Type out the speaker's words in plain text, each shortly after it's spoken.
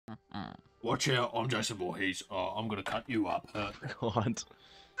Watch out, I'm Jason Voorhees. I'm gonna cut you up. God.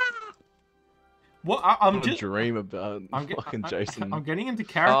 What? I'm What just a dream about fucking Jason. I'm getting into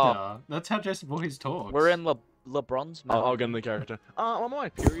character. That's how Jason Voorhees talks. We're in LeBron's map. I'll get in the character. I'm on my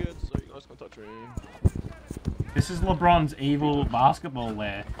period, so you guys can touch me. This is LeBron's evil basketball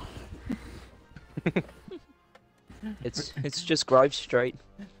lair. It's just Grove Street.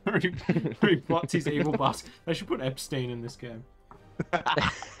 He plots his evil basket. They should put Epstein in this game.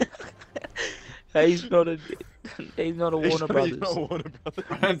 He's not a Warner Brothers. Not Warner Brothers.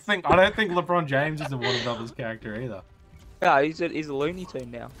 I don't think LeBron James is a Warner Brothers character either. Yeah, he's a Looney Tune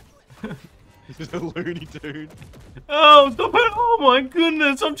now. He's a Looney Tune. Oh, stop it! Oh my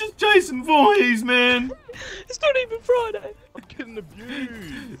goodness, I'm just Jason Voorhees, man. It's not even Friday. I'm getting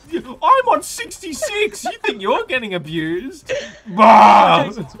abused. I'm on 66. You think you're getting abused? Bah!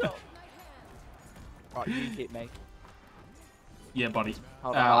 Right, you hit me. Yeah, buddy.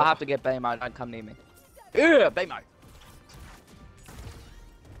 Hold on, I have to get BMO. Don't come near me. Yeah, BMO.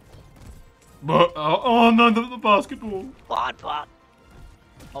 Oh no, the basketball. What?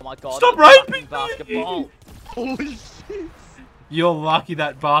 Oh my god. Stop raping me! Basketball. Holy shit. You're lucky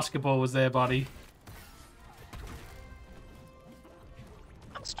that basketball was there, buddy.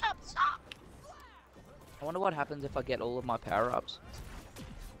 Stop. I wonder what happens if I get all of my power-ups.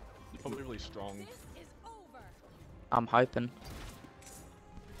 You're probably really strong. I'm hoping.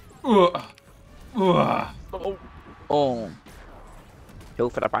 Oh. Kill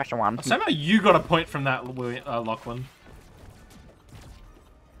for the pressure one. Somehow you got a point from that, Lachlan.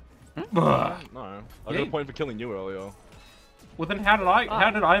 No, I got Yeah. a point for killing you earlier. Well then how did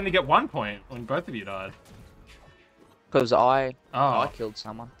I only get 1 point when both of you died? Because I Oh, killed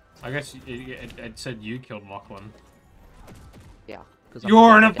someone. I guess it said you killed Lachlan. Yeah.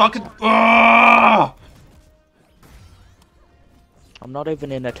 You're in a fucking... Oh! I'm not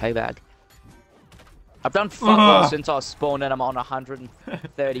even in a teabag. I've done fuck all since I spawned and I'm on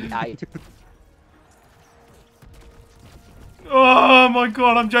 138. Oh my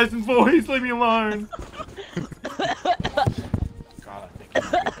god, I'm Jason Voorhees, leave me alone. God, I think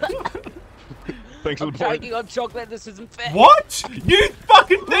Thanks for I'm the point. choking on chocolate, this isn't fair. What? You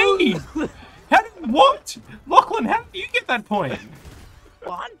fucking thief! What? Lachlan, how did you get that point?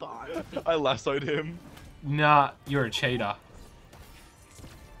 One bar. I lassoed him. Nah, you're a cheater.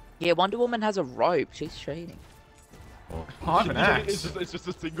 Yeah, Wonder Woman has a rope. She's cheating. I have an axe. It's just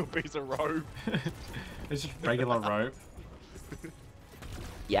a single piece of rope. It's just regular rope.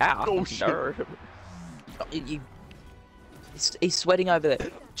 Yeah. Oh, shit. No. He's sweating over there.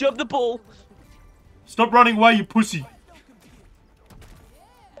 Jump the ball. Stop running away, you pussy.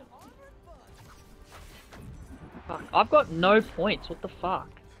 Fuck, I've got no points. What the fuck?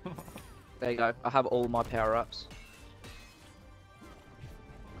 There you go. I have all my power-ups.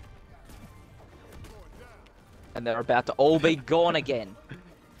 And they're about to all be gone again.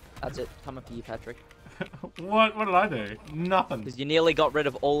 That's it. Coming for you, Patrick. What did I do? Nothing. Because you nearly got rid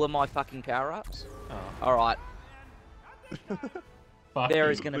of all of my fucking power-ups. Oh. Alright. Fuck There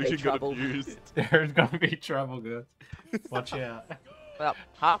you. is going to be Lucian got trouble. abused. There's gonna be trouble, guys. Watch out. Well,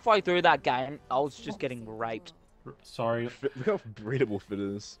 halfway through that game, I was just getting raped. Sorry, Look how breedable Fit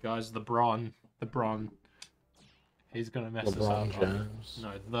is. guys. The Bron. He's gonna mess us up. LeBron James.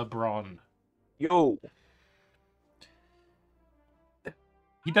 No, the Bron. Yo.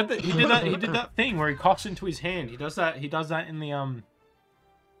 He did that thing where he coughs into his hand. He does that in the in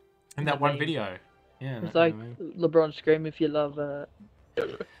that one meme. video. Yeah. It's that like meme. LeBron scream if you love.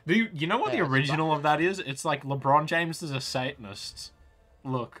 You know what the Yeah, it's original of that is? It's like LeBron James is a Satanist.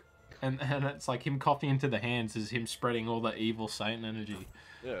 Look. And it's like him coughing into the hands is him spreading all the evil Satan energy.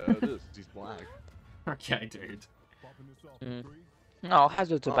 Yeah, it is. He's black. Okay, dude. No,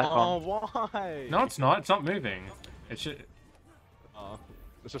 hazards are back on. Why? No, it's not. It's not moving. It should.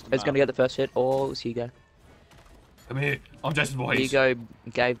 It's just a Who's map. going to get the first hit? Or it's Hugo? Come here. I'm Jason Voorhees. Hugo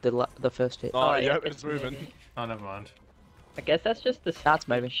gave the first hit. Oh, yeah, yeah, it's moving. Oh, never mind. I guess that's just the. That's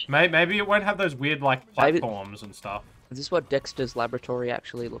moving. Maybe it won't have those weird like Maybe- platforms and stuff. Is this what Dexter's laboratory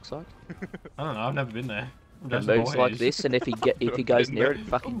actually looks like? I don't know. I've never been there. I'm It Jason moves like Voorhees. this, and if he goes near it, it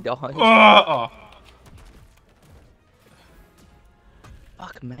fucking dies. Oh.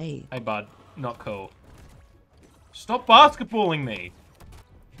 Fuck me. Hey, bud. Not cool. Stop basketballing me.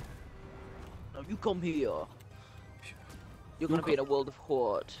 No, you come here. You're gonna be in a world of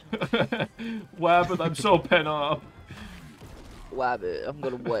hurt. Wow, but I'm so pent up. Wabbit, I'm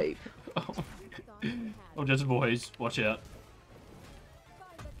gonna wave. I'm Jason Voorhees. Watch out.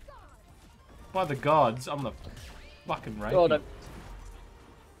 By the gods, I'm the fucking rapey. God, I'm-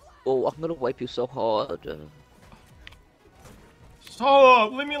 Oh, I'm gonna wipe you so hard.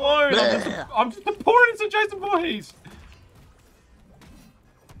 Stop! Leave me alone! I'm just pouring into Jason Voorhees!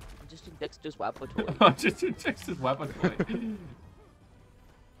 I'm just in Dexter's laboratory. I'm just in Jason laboratory. The time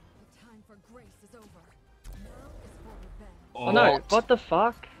for grace is over. Now is for revenge. Oh no, what the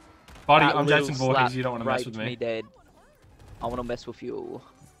fuck? Buddy, That I'm little Jason Voorhees, slap you don't want to mess with raped me. dead. I want to mess with you.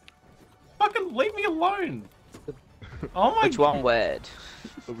 Fucking leave me alone! Oh my Which one word?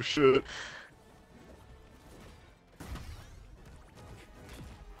 Oh shit.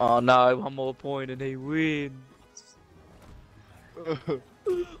 Oh no, one more point and he wins. 1-2.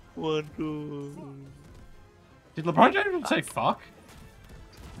 Did LeBron James say fuck?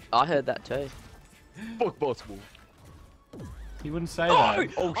 I heard that too. Fuck basketball. He wouldn't say that.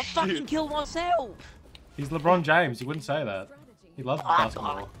 Oh I fucking shit. killed myself! He's LeBron James, he wouldn't say that. He loves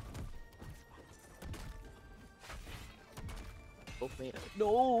basketball.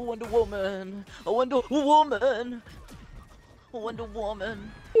 No, Wonder Woman! A Wonder Woman! A Wonder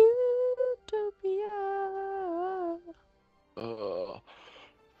Woman! Utopia!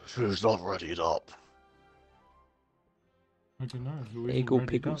 Who's not ready up? I don't know. Who isn't Eagle ready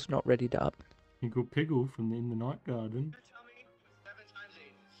Pickle's not readied up. up? Eagle Piggle from In the Night Garden.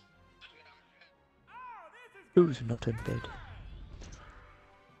 Who's not in bed?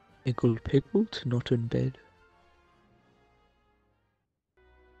 Eagle Pickle's not in bed.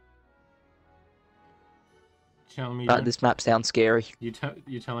 Telling me you But don't- this map sounds scary. you're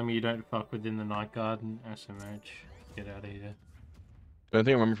telling me you don't fuck with In the Night Garden? SMH. Get out of here. The only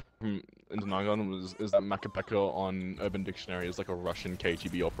thing I remember from Into Night Garden is that Macapeka on Urban Dictionary is like a Russian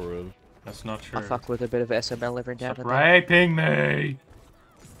KGB operative. That's not true. I fuck with a bit of SML every now Stop and then. raping me!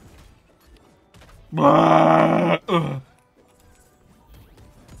 Ugh.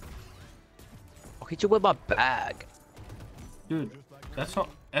 I'll hit you with my bag. Dude, that's not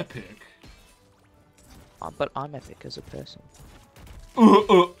epic. But I'm epic as a person.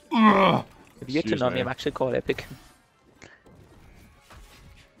 Ugh. If you get to Excuse know me. me, I'm actually quite epic.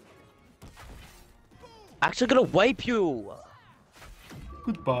 Actually gonna wipe you!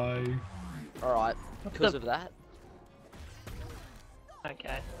 Goodbye. Alright, because of that,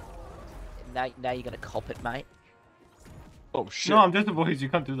 Okay. now you're gonna cop it, mate. Oh shit. No, I'm just a voice. You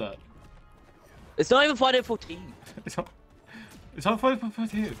can't do that. It's not even 5-14. It's not. It's not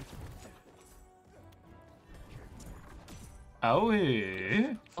 5-14. Oh,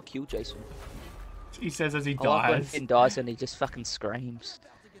 yeah. Fuck you, Jason. He says as he I like when dies. Finn dies and he just fucking screams.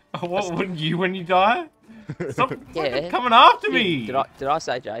 What wouldn't you when you die? Stop Yeah. fucking coming after Finn, me! Did I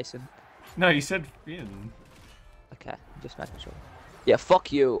say Jason? No, you said Finn. Okay, just making sure. Yeah,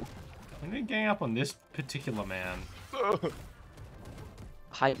 fuck you. When are you getting up on this particular man? I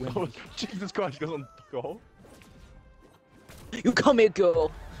hate Oh, women. Jesus Christ, he goes on goal. You come here,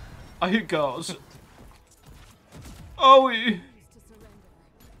 girl. I hit girls. Oh, yeah.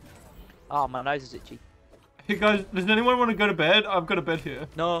 Oh, my nose is itchy. Hey guys, does anyone want to go to bed? I've got a bed here.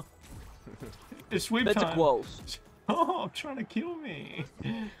 No, It's sweep beds are time. closed. Oh, trying to kill me.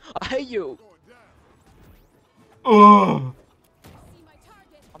 I hate you. Oh!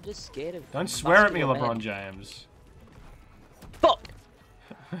 I'm just scared of. Don't swear at me, muscular LeBron men. James. Fuck.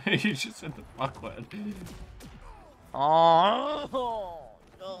 You just said the fuck word. Oh.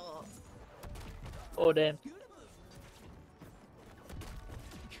 Oh damn.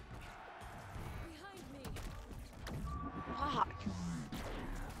 Fuck.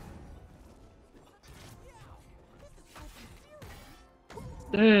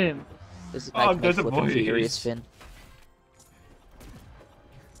 Damn. This is Oh, making me there's a flipping voice. furious, Finn.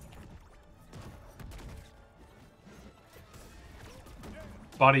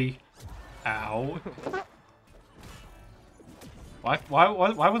 Buddy. Ow. Why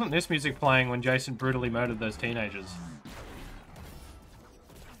wasn't this music playing when Jason brutally murdered those teenagers?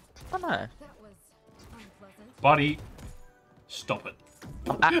 Oh no. That was unpleasant. Buddy. Stop it.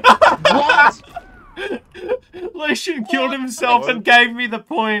 What? Lucian killed himself and gave me the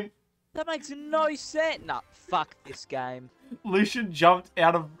point. That makes no sense. Nah, fuck this game. Lucian jumped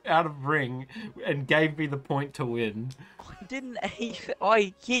out of ring and gave me the point to win. I didn't even.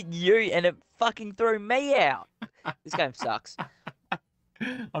 I hit you and it fucking threw me out. This game sucks.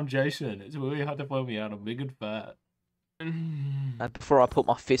 I'm Jason. It's really hard to blow me out. I'm big and fat. Before I put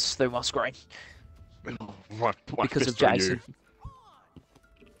my fists through my screen Right, because of Jason.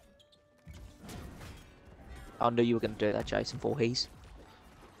 I knew you were going to do that, Jason Voorhees.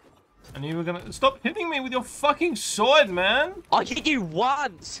 And you were gonna stop hitting me with your fucking sword, man. I hit you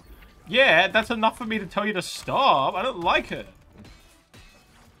once. Yeah, that's enough for me to tell you to stop. I don't like it.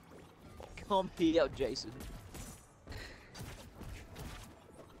 Come here, Jason.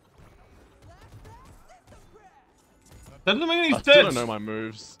 That doesn't make any I sense. still don't know my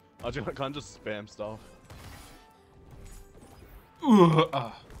moves. I can't just spam stuff.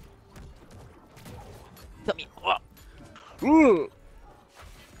 Tell me. Oh.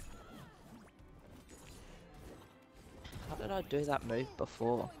 How did I do that move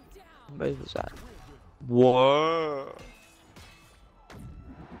before? What move was that? Whoa! Oh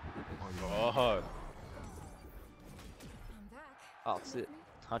my god. I'm back. Oh, that's it.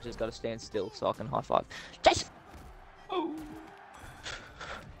 I just gotta stand still so I can high five. Jason! Oh.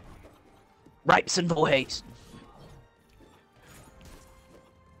 Rapes and Voorhees!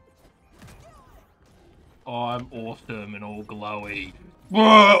 I'm awesome and all glowy.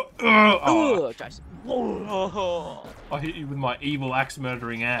 Oh. Ugh, Jason. Whoa. I hit you with my evil axe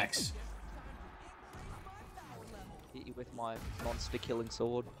murdering axe. Hit you with my monster killing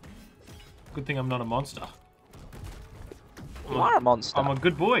sword. Good thing I'm not a monster. You are a monster. I'm a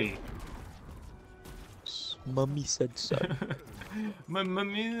good boy. Mummy said so.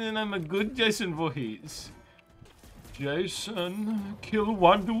 I'm a good Jason Voorhees. Jason, kill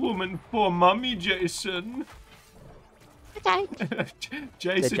Wonder Woman for Mummy, Jason.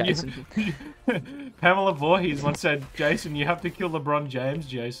 Jason, Pamela Voorhees once said, Jason, you have to kill LeBron James,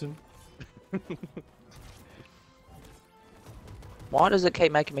 Jason. Why does it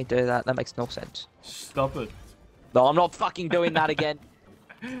keep making me do that? That makes no sense. Stop it. No, I'm not fucking doing that again.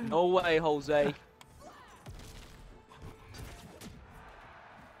 No way, Jose.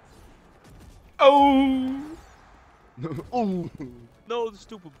 Oh! Oh. No, the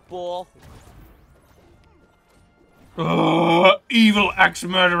stupid ball. Evil axe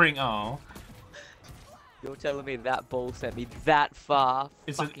murdering. Oh. You're telling me that ball sent me that far?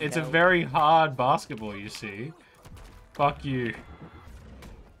 It's Fucking a hell. very hard basketball, you see. Fuck you.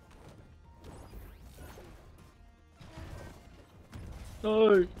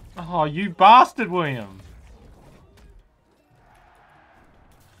 No. Oh, you bastard, William.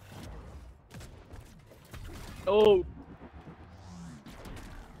 Oh.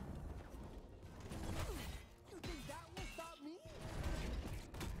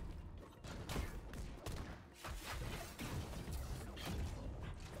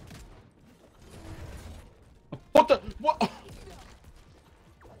 What the? What?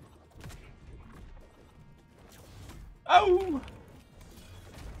 Oh!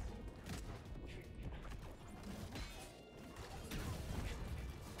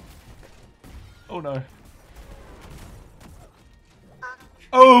 Oh no.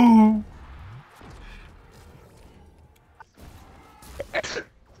 Oh!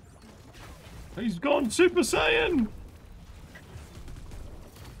 He's gone Super Saiyan!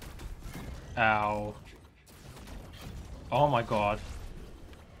 Ow. Oh my god.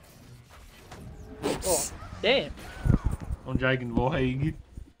 Oh, damn. On Jake and Voorhees.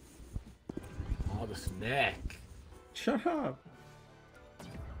 Oh, this neck. Shut up.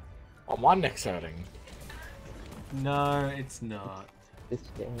 Oh, my neck's hurting. No, it's not. This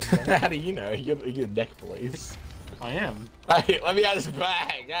game. How do you know? Your neck bleeds. I am. Hey, let me out of this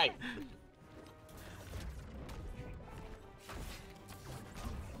bag. Hey.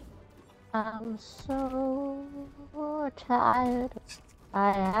 I'm so tired.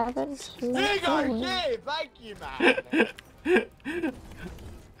 I haven't There you slept. go. a wink. Yeah, thank you, man.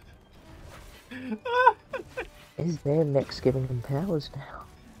 Is their next giving them powers now?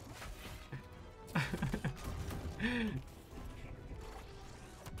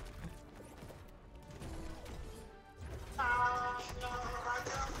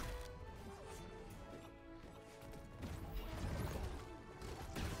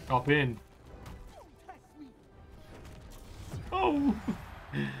 Hop in. Oh!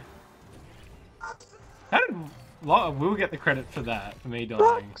 How did we'll get the credit for that, for me dying.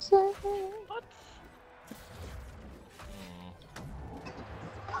 Roxanne.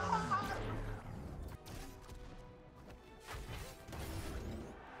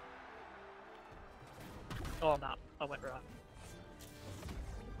 Oh, no. I went right.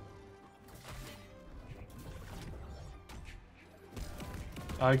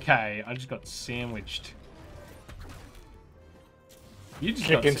 Okay, I just got sandwiched. You just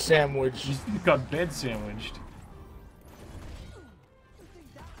Chicken got, sandwich. you just got bed sandwiched.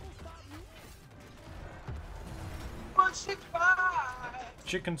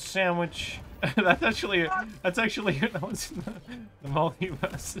 Chicken sandwich. that's actually that was in the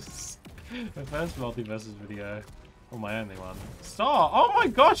multiverses. The first multiverses video. Or my only one. Stop! Oh my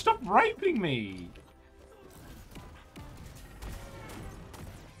gosh, stop raping me!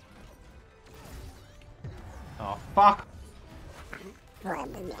 Oh, fuck!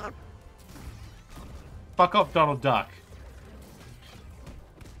 Fuck off, Donald Duck.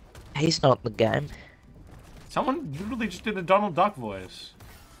 He's not in the game. Someone literally just did a Donald Duck voice.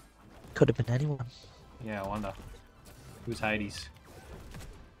 Could have been anyone. Yeah, I wonder. Who's Hades?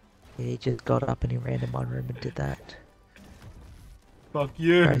 Yeah, he just got up and he ran in my room and did that. Fuck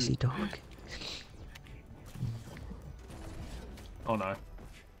you. Crazy dog. Oh no.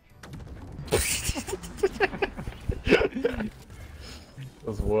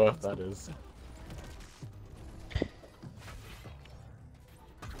 That's worth that is.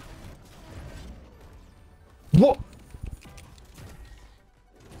 What?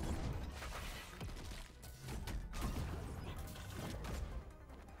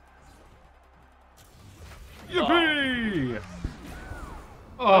 Yippee!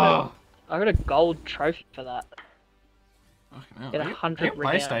 Oh. I got a gold trophy for that. Fucking hell. Get Are you- 100 are you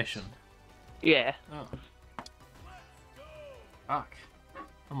renown. PlayStation. Yeah. Oh. Fuck.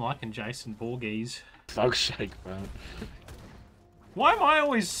 I'm liking Jason Voorhees. Dog shake, man. Why am I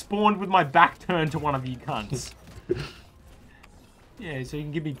always spawned with my back turned to one of you cunts? Yeah, so you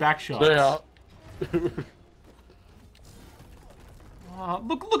can give me back shots. Yeah. Oh,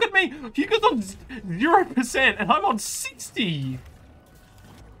 look at me! You guys on 0% and I'm on 60!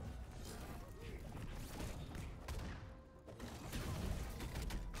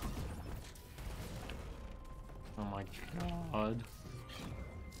 Oh my god.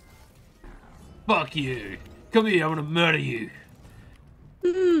 Fuck you! Come here, I'm gonna murder you!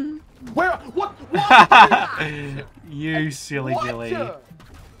 Where? What? What? You silly What? Billy.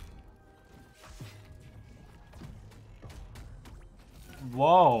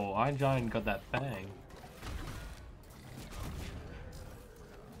 Whoa, I giant got that thing.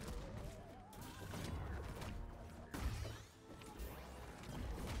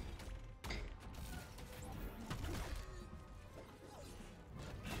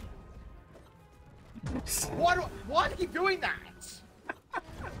 Why do you keep doing that?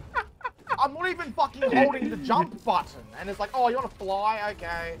 I'm not even fucking holding the jump button, and it's like, oh, you want to fly?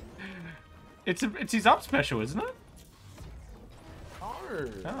 Okay. It's his up special, isn't it?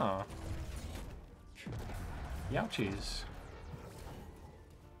 No. Oh. Youchies.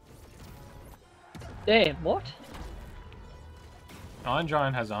 Damn, what? Iron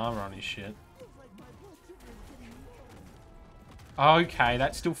Giant has armor on his shit. Okay,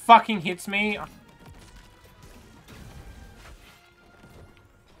 that still fucking hits me.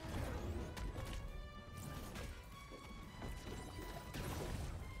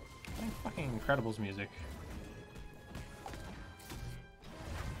 Fucking Incredibles music.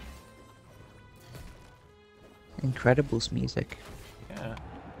 Incredibles music. Yeah.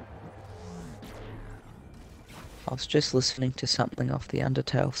 I was just listening to something off the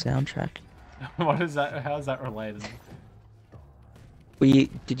Undertale soundtrack. What is that? How is that related?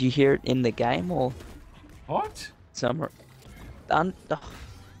 Did you hear it in the game or What? somewhere? The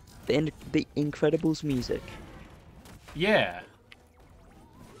Incredibles music. Yeah.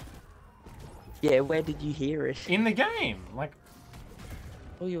 Yeah, where did you hear it? In the game. Like,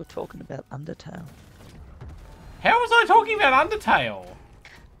 Oh, you were talking about Undertale. how was I talking about Undertale?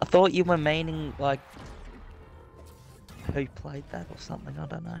 I thought you were meaning, like, who played that or something, I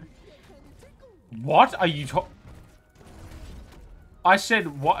don't know. What are you talking? I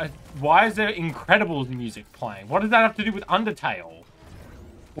said, what? Why is there Incredibles music playing? What does that have to do with Undertale?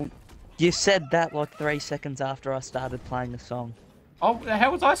 You said that like 3 seconds after I started playing the song. Oh,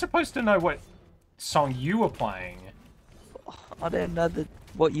 how was I supposed to know what song you were playing? I don't know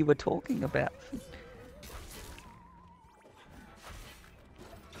what you were talking about.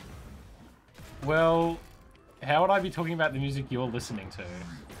 Well, how would I be talking about the music you're listening to?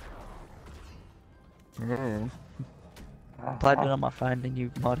 I played it on my phone and you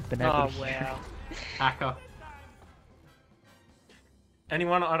might have been able Oh, to hear wow. Hacker.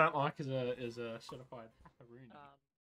 Anyone I don't like is a certified hackeroon.